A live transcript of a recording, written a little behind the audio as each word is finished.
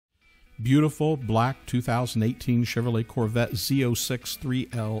Beautiful black 2018 Chevrolet Corvette Z06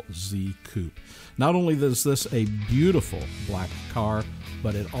 3LZ Coupe. Not only is this a beautiful black car,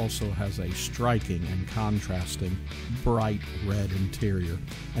 but it also has a striking and contrasting bright red interior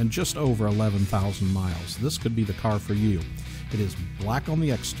and just over 11,000 miles. This could be the car for you. It is black on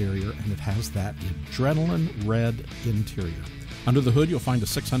the exterior and it has that adrenaline red interior. Under the hood, you'll find a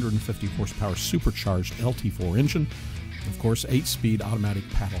 650 horsepower supercharged LT4 engine. Of course, 8-speed automatic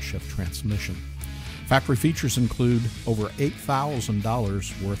paddle shift transmission. Factory features include over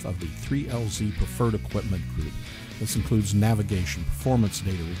 $8,000 worth of the 3LZ preferred equipment group. This includes navigation, performance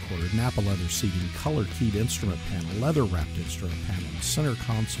data recorder, Napa leather seating, color-keyed instrument panel, leather-wrapped instrument panel, center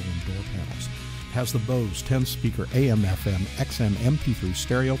console, and door panels. It has the Bose 10-speaker AM/FM XM MP3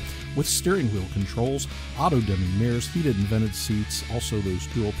 stereo with steering wheel controls, auto-dimming mirrors, heated and vented seats, also those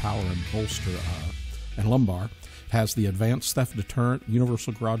dual power and bolster and lumbar. Has the advanced theft deterrent,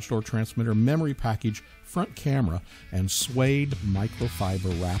 universal garage door transmitter, memory package, front camera, and suede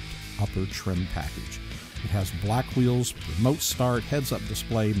microfiber wrapped upper trim package. It has black wheels, remote start, heads-up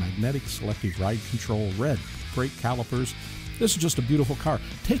display, magnetic selective ride control, red brake calipers. This is just a beautiful car.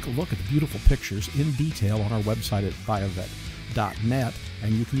 Take a look at the beautiful pictures in detail on our website at Buyavette.net,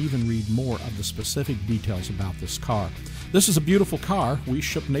 and you can even read more of the specific details about this car. This is a beautiful car. We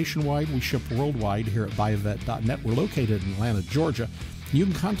ship nationwide. We ship worldwide here at Buyavette.net. We're located in Atlanta, Georgia. You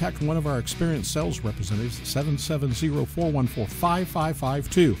can contact one of our experienced sales representatives at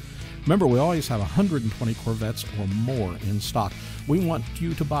 770-414-5552. Remember, we always have 120 Corvettes or more in stock. We want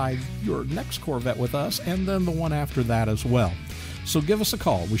you to buy your next Corvette with us and then the one after that as well. So give us a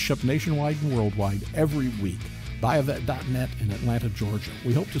call. We ship nationwide and worldwide every week. Buyavette.net in Atlanta, Georgia.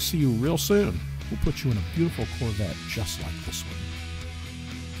 We hope to see you real soon. We'll put you in a beautiful Corvette just like this one.